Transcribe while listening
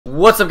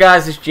What's up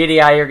guys, it's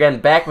JDI here again,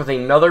 back with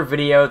another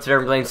video. Today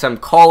we're playing some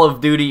Call of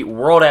Duty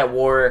World at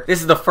War.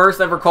 This is the first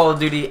ever Call of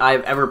Duty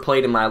I've ever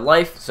played in my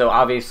life, so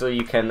obviously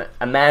you can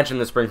imagine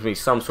this brings me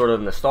some sort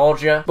of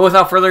nostalgia. But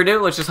without further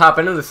ado, let's just hop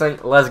into this thing.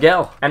 Let's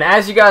go. And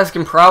as you guys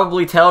can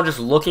probably tell just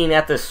looking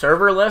at the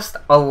server list,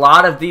 a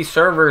lot of these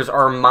servers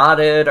are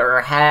modded or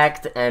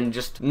hacked and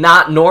just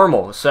not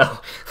normal. So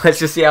let's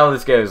just see how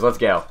this goes. Let's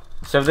go.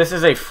 So this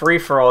is a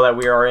free-for-all that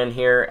we are in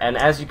here, and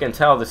as you can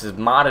tell, this is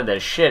modded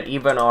as shit.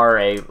 Even our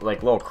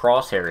little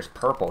crosshair is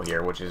purple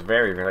here, which is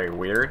very, very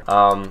weird.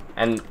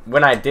 And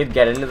when I did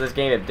get into this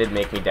game, it did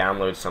make me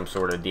download some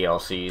sort of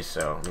DLCs,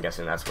 so I'm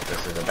guessing that's what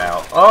this is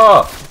about.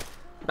 Oh!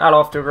 Not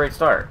off to a great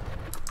start.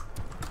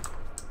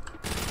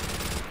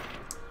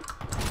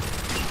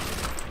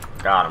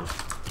 Got him.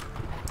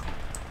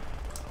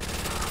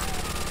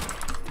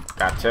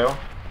 Got two.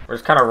 We're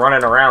just kind of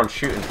running around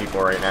shooting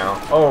people right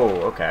now. Oh,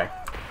 okay.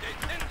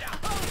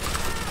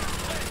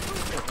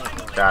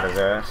 Got his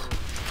ass.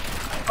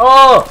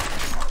 Oh!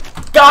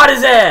 Got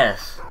his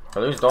ass!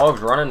 Are those dogs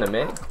running to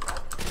me?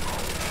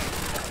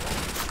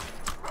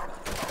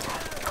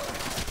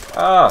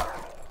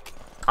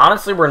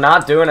 Honestly, we're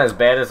not doing as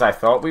bad as I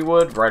thought we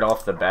would right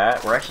off the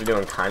bat. We're actually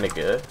doing kind of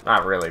good.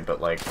 Not really,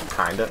 but like,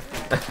 kind of.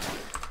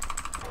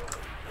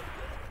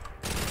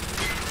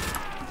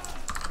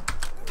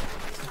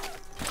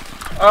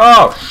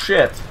 Oh,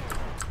 shit!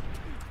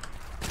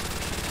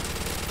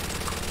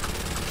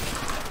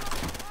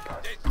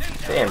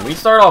 Damn, we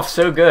start off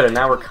so good, and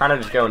now we're kind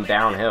of just going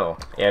downhill.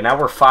 Yeah, now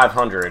we're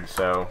 500,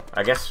 so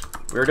I guess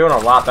we were doing a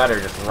lot better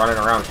just running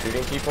around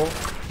shooting people.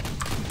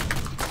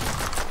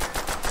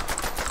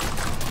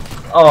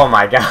 Oh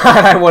my god,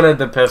 I wanted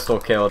the pistol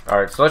kill.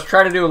 Alright, so let's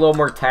try to do a little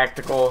more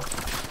tactical.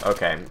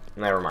 Okay,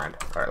 never mind.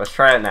 Alright, let's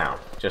try it now.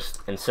 Just,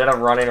 instead of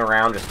running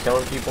around just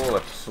killing people,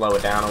 let's slow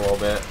it down a little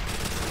bit.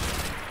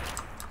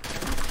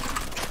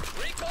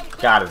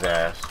 Got his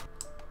ass.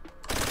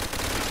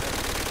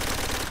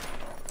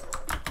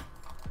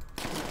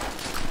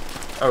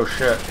 Oh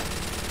shit.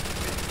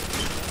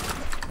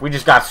 We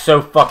just got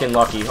so fucking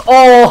lucky.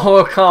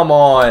 Oh, come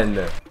on!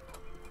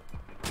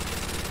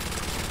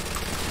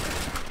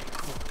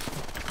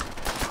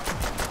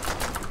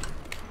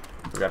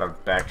 We gotta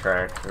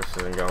backtrack. This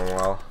isn't going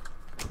well.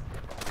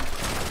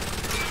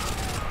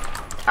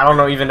 I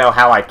don't even know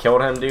how I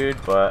killed him, dude,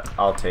 but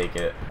I'll take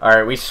it.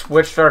 Alright, we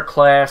switched our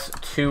class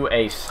to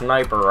a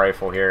sniper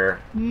rifle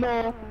here.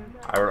 No.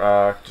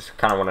 I just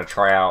kind of want to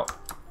try out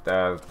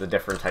the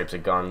different types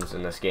of guns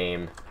in this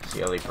game.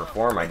 See how they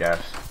perform, I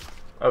guess.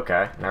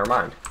 Okay, never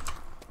mind.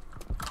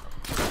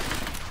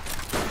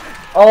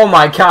 Oh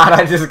my god,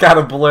 I just got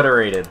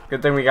obliterated.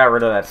 Good thing we got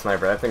rid of that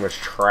sniper. That thing was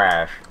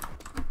trash.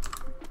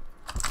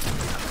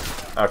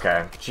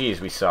 Okay, jeez,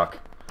 we suck.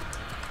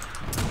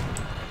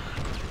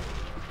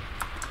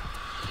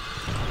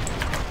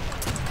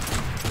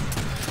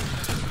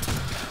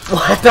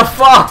 What the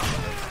fuck?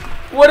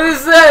 What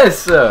is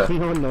this? No.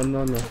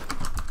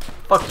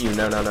 Fuck you,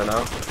 no.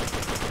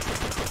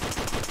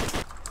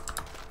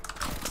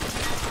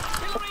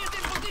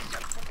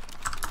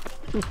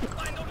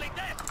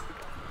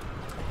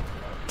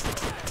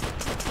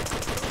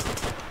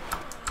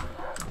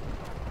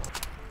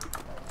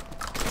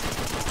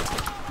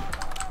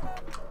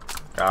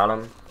 Got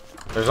him.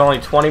 There's only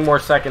 20 more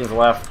seconds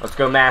left. Let's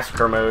go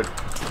massacre mode.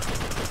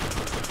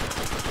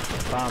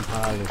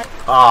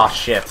 Oh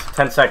shit.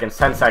 10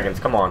 seconds,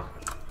 come on.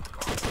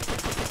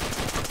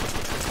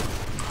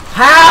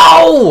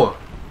 How?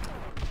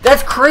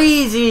 That's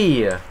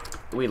crazy!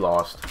 We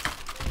lost.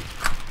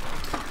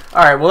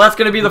 Alright, well that's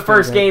gonna be the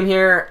first game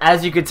here.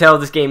 As you can tell,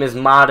 this game is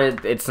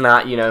modded. It's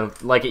not, you know,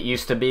 like it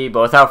used to be.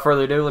 But without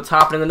further ado, let's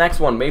hop into the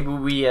next one. Maybe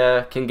we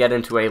can get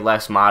into a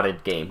less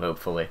modded game,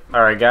 hopefully.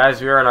 Alright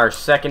guys, we are in our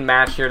second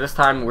match here. This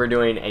time we're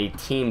doing a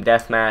team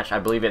deathmatch. I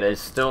believe it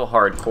is still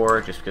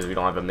hardcore, just because we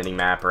don't have a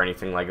mini-map or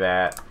anything like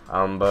that.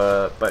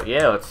 But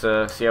yeah, let's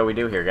see how we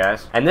do here,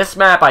 guys. And this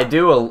map I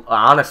do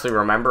honestly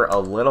remember a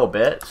little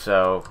bit,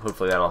 so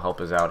hopefully that'll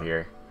help us out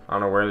here. I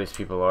don't know where these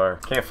people are.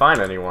 Can't find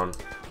anyone.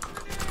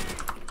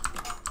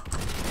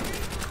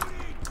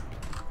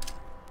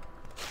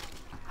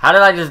 How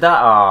did I just die?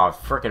 Oh,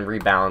 freaking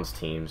rebalance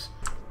teams.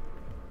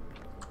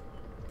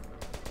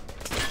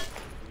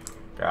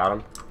 Got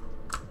him.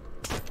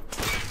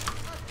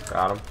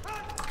 Got him.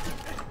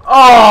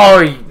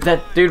 Oh,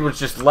 that dude was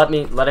just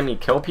letting me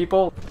kill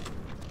people.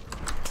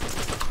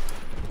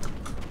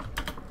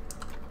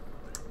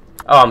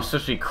 Oh, I'm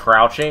supposed to be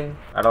crouching?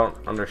 I don't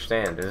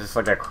understand. Is this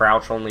like a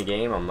crouch-only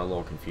game? I'm a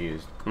little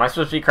confused. Am I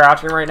supposed to be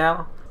crouching right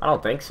now? I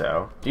don't think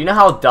so. Do you know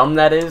how dumb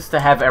that is to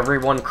have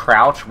everyone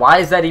crouch? Why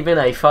is that even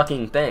a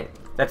fucking thing?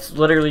 That's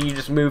literally you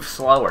just move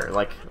slower.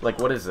 Like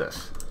what is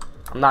this?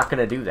 I'm not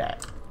gonna do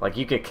that. Like,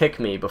 you could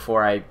kick me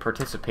before I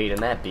participate in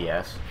that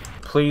BS.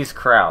 Please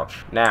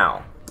crouch.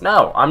 Now.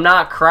 No, I'm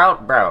not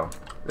crouch, bro.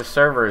 This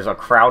server is a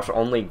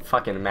crouch-only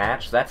fucking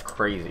match? That's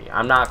crazy.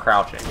 I'm not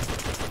crouching.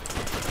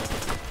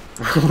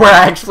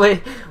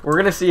 We're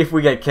gonna see if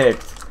we get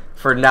kicked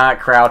for not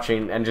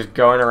crouching and just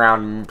going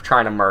around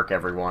trying to murk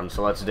everyone.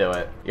 So let's do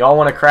it. Y'all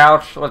want to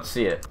crouch? Let's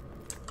see it.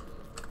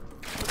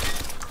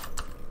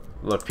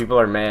 Look, people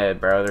are mad,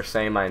 bro. They're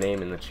saying my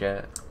name in the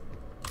chat.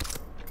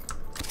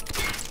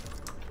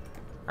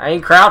 I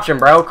ain't crouching,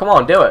 bro. Come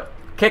on, do it.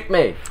 Kick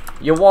me.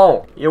 You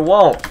won't. You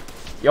won't.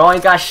 Y'all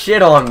ain't got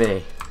shit on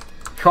me.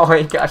 Y'all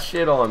ain't got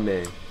shit on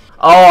me.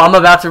 Oh, I'm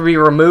about to be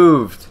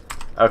removed.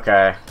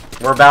 Okay.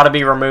 We're about to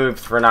be removed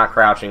for not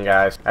crouching,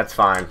 guys. That's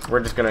fine.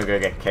 We're just gonna go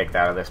get kicked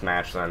out of this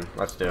match then.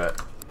 Let's do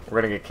it.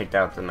 We're gonna get kicked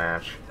out of the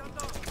match.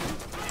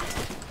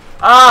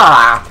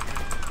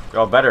 Ah!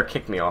 Y'all better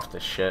kick me off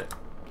this shit.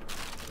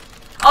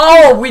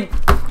 Oh, we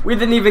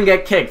didn't even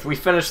get kicked. We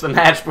finished the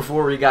match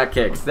before we got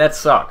kicked. That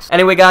sucks.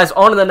 Anyway, guys,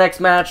 on to the next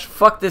match.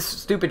 Fuck this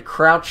stupid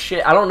crouch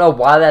shit. I don't know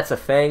why that's a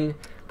thing.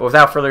 But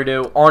without further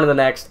ado, on to the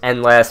next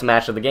and last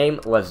match of the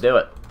game. Let's do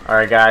it.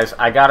 Alright, guys.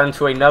 I got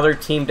into another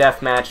team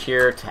deathmatch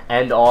here to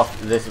end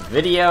off this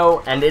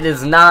video. And it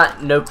is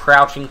not no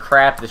crouching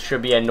crap. This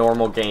should be a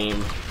normal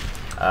game.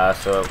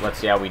 So let's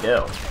see how we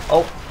do.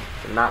 Oh,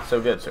 not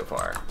so good so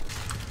far.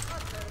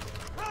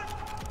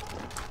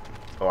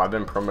 Oh, I've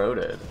been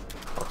promoted.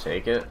 I'll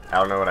take it. I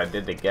don't know what I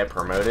did to get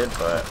promoted,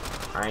 but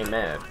I ain't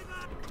mad.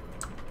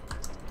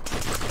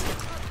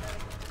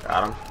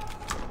 Got him.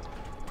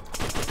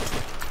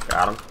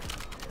 Got him.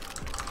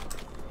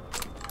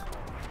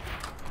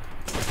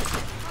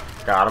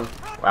 Got him.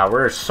 Wow,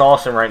 we're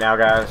saucing right now,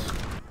 guys.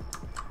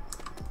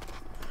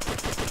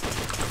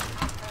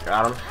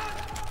 Got him.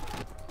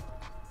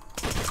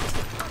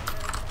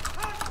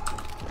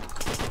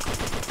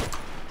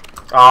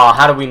 Oh,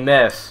 how did we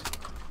miss?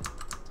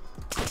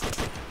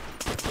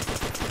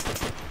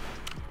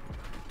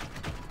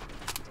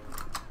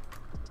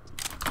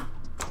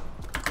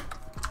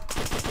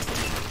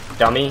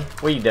 Dummy,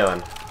 what are you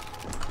doing?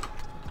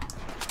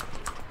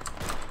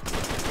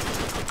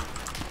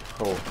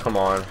 Oh, come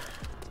on.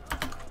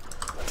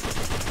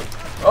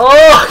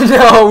 Oh,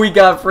 no, we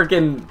got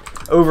freaking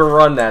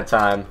overrun that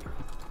time.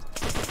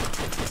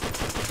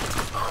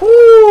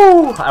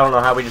 Whoo! I don't know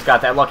how we just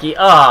got that lucky.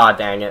 Ah,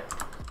 dang it.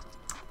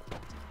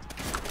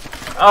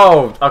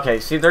 Oh, okay,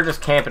 see, they're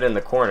just camping in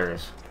the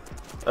corners.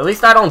 At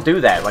least I don't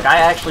do that. Like, I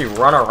actually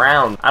run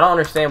around. I don't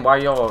understand why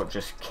y'all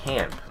just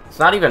camp. It's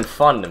not even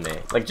fun to me.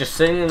 Like, just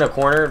sitting in the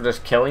corner,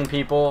 just killing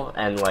people,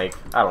 and, like,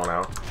 I don't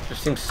know. It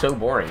just seems so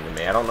boring to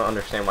me. I don't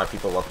understand why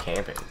people love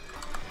camping.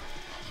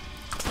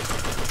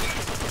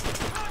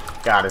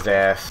 Got his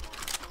ass.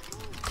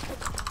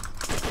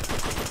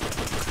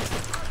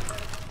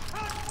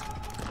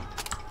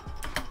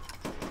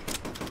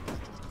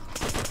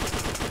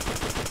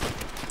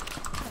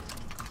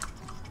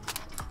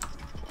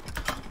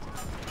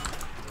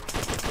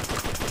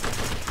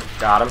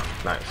 Got him.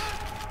 Nice.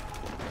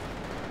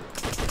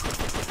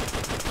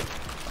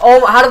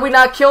 Oh, how did we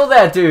not kill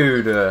that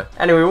dude?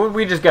 Anyway, what did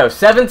we just go?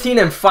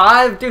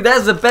 17-5? Dude,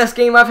 that's the best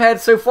game I've had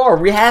so far.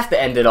 We have to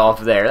end it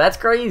off there. That's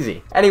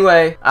crazy.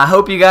 Anyway, I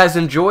hope you guys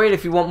enjoyed.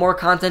 If you want more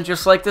content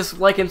just like this,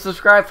 like and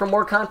subscribe for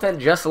more content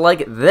just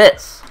like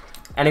this.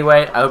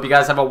 Anyway, I hope you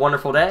guys have a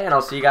wonderful day, and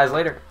I'll see you guys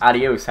later.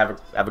 Adios. Have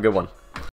a good one.